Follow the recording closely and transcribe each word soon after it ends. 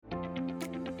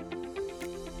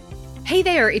Hey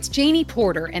there, it's Janie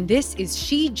Porter, and this is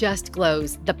She Just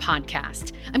Glows, the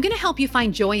podcast. I'm going to help you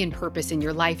find joy and purpose in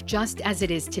your life just as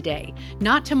it is today.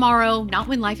 Not tomorrow, not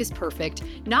when life is perfect,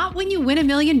 not when you win $1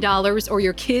 million or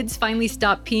your kids finally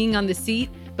stop peeing on the seat,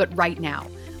 but right now.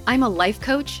 I'm a life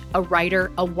coach, a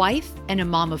writer, a wife, and a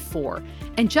mom of 4.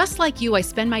 And just like you, I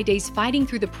spend my days fighting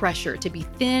through the pressure to be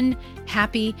thin,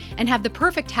 happy, and have the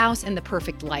perfect house and the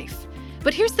perfect life.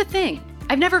 But here's the thing,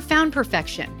 I've never found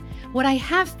perfection. What I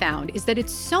have found is that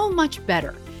it's so much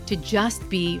better to just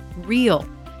be real.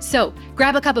 So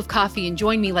grab a cup of coffee and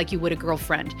join me like you would a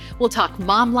girlfriend. We'll talk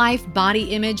mom life,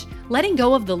 body image, letting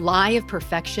go of the lie of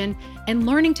perfection, and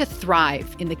learning to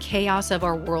thrive in the chaos of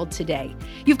our world today.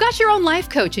 You've got your own life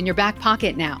coach in your back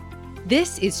pocket now.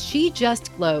 This is She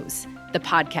Just Glows, the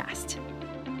podcast.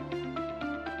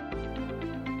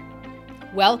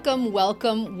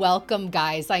 Welcome,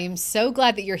 guys. I am so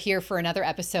glad that you're here for another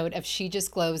episode of She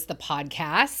Just Glows, the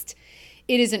podcast.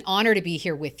 It is an honor to be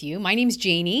here with you. My name's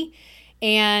Janie,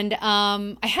 and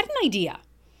I had an idea.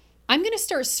 I'm going to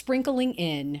start sprinkling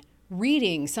in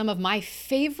reading some of my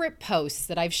favorite posts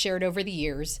that I've shared over the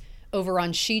years over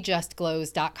on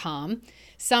shejustglows.com.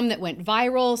 Some that went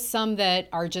viral, some that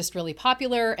are just really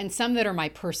popular, and some that are my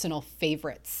personal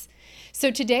favorites.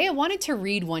 So today I wanted to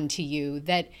read one to you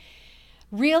that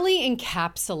really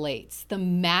encapsulates the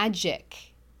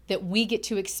magic that we get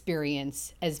to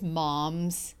experience as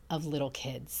moms of little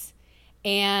kids.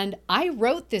 And I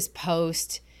wrote this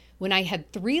post when I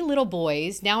had 3 little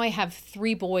boys. Now I have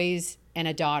 3 boys and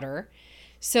a daughter.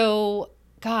 So,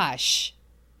 gosh,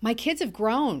 my kids have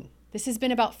grown. This has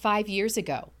been about 5 years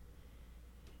ago.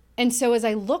 And so as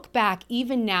I look back,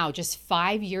 even now, just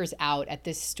 5 years out at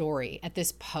this story, at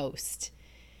this post,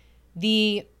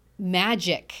 the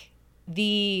magic,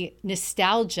 the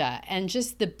nostalgia, and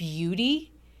just the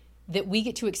beauty that we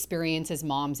get to experience as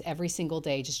moms every single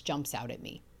day just jumps out at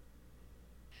me.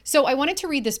 So I wanted to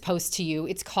read this post to you.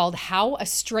 It's called How a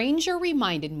Stranger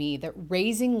Reminded Me That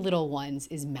Raising Little Ones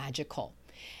is Magical.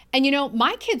 And you know,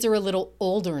 my kids are a little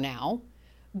older now,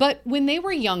 but when they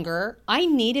were younger, I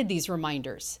needed these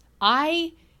reminders.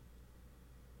 I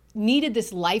needed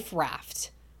this life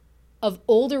raft of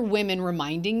older women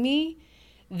reminding me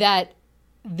that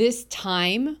this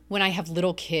time when I have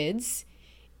little kids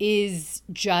is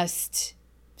just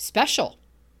special.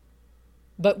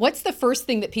 But what's the first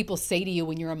thing that people say to you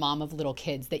when you're a mom of little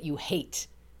kids that you hate?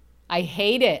 I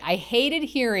hate it. I hated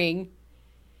hearing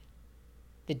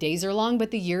the days are long,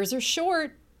 but the years are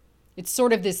short. It's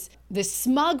sort of this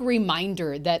smug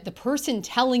reminder that the person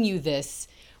telling you this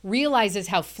realizes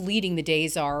how fleeting the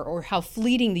days are or how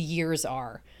fleeting the years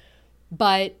are.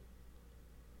 But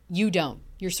you don't.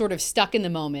 You're sort of stuck in the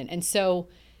moment. And so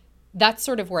that's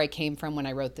sort of where I came from when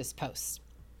I wrote this post.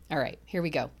 All right, here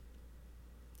we go.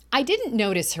 I didn't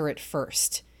notice her at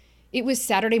first. It was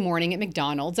Saturday morning at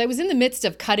McDonald's. I was in the midst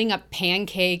of cutting up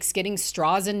pancakes, getting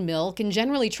straws and milk, and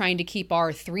generally trying to keep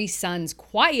our 3 sons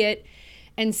quiet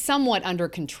and somewhat under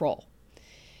control.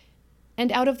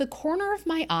 And out of the corner of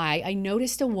my eye, I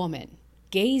noticed a woman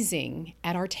gazing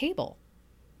at our table.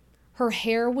 Her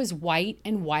hair was white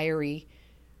and wiry.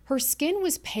 Her skin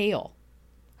was pale.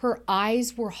 Her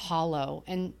eyes were hollow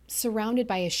and surrounded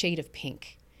by a shade of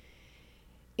pink.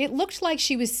 It looked like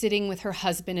she was sitting with her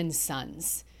husband and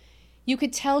sons. You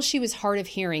could tell she was hard of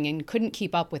hearing and couldn't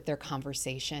keep up with their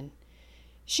conversation.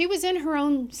 She was in her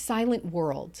own silent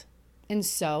world, and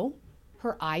so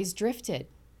her eyes drifted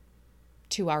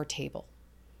to our table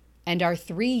and our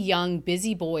 3 young,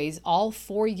 busy boys, all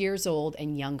 4 years old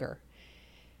and younger.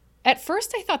 At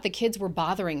first, I thought the kids were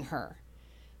bothering her.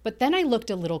 But then I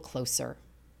looked a little closer,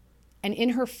 and in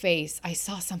her face, I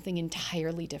saw something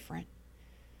entirely different.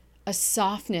 A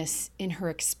softness in her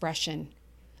expression,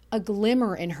 a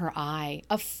glimmer in her eye,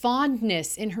 a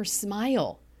fondness in her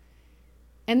smile.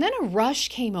 And then a rush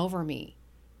came over me,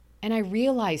 and I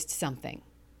realized something.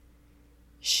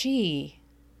 She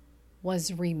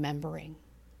was remembering.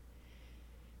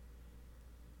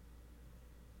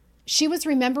 She was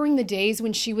remembering the days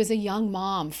when she was a young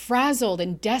mom, frazzled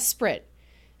and desperate,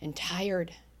 and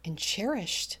tired and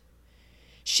cherished.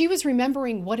 She was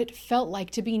remembering what it felt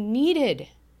like to be needed,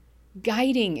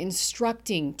 guiding,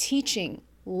 instructing, teaching,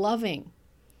 loving.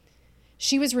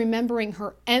 She was remembering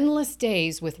her endless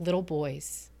days with little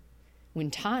boys,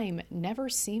 when time never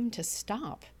seemed to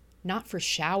stop, not for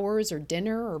showers or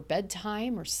dinner or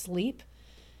bedtime or sleep.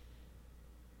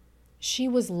 She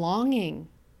was longing.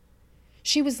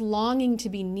 She was longing to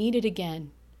be needed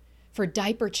again, for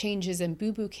diaper changes and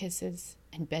boo-boo kisses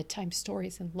and bedtime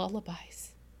stories and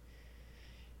lullabies.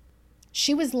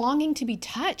 She was longing to be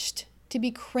touched, to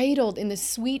be cradled in the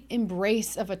sweet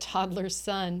embrace of a toddler's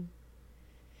son.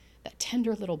 that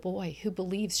tender little boy who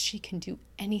believes she can do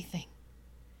anything.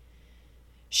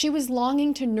 She was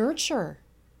longing to nurture,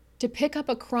 to pick up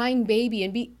a crying baby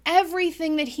and be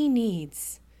everything that he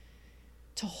needs,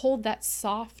 to hold that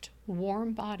soft,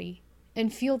 warm body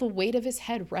and feel the weight of his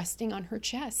head resting on her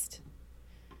chest.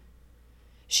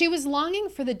 She was longing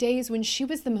for the days when she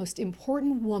was the most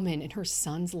important woman in her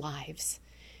sons' lives,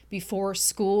 before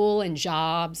school and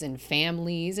jobs and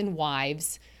families and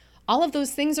wives. All of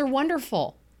those things are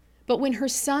wonderful. But when her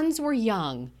sons were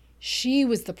young, she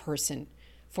was the person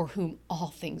for whom all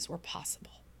things were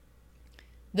possible.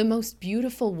 The most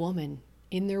beautiful woman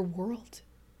in their world.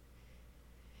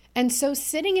 And so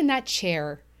sitting in that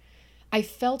chair, I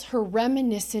felt her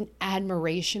reminiscent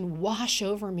admiration wash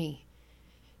over me.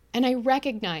 And I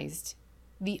recognized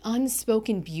the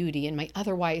unspoken beauty in my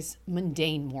otherwise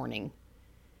mundane morning.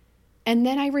 And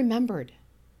then I remembered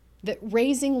that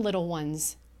raising little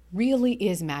ones really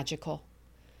is magical.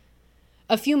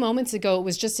 A few moments ago, it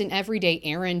was just an everyday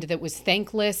errand that was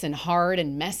thankless and hard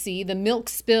and messy. The milk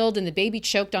spilled and the baby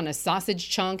choked on a sausage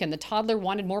chunk and the toddler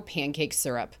wanted more pancake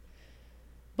syrup.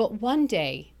 But one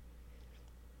day,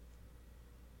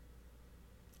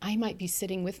 I might be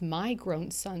sitting with my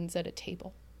grown sons at a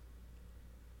table.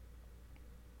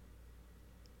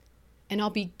 And I'll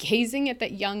be gazing at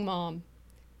that young mom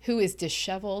who is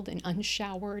disheveled and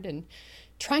unshowered and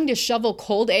trying to shovel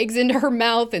cold eggs into her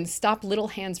mouth and stop little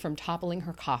hands from toppling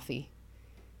her coffee.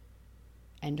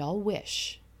 And I'll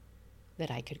wish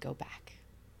that I could go back.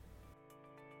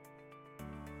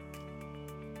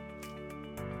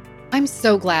 I'm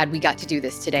so glad we got to do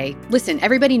this today. Listen,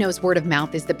 everybody knows word of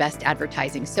mouth is the best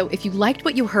advertising. So if you liked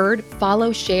what you heard,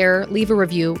 follow, share, leave a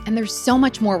review, and there's so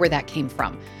much more where that came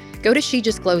from. Go to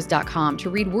shejustglows.com to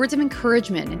read words of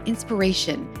encouragement and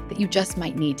inspiration that you just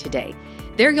might need today.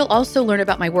 There you'll also learn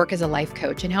about my work as a life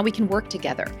coach and how we can work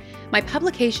together. My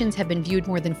publications have been viewed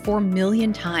more than 4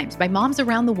 million times by moms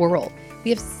around the world.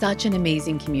 We have such an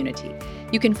amazing community.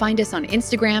 You can find us on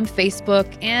Instagram, Facebook,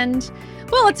 and,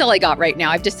 well, that's all I got right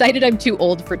now. I've decided I'm too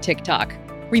old for TikTok.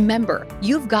 Remember,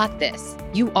 you've got this.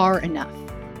 You are enough.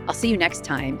 I'll see you next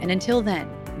time, and until then,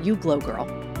 you glow,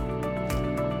 girl.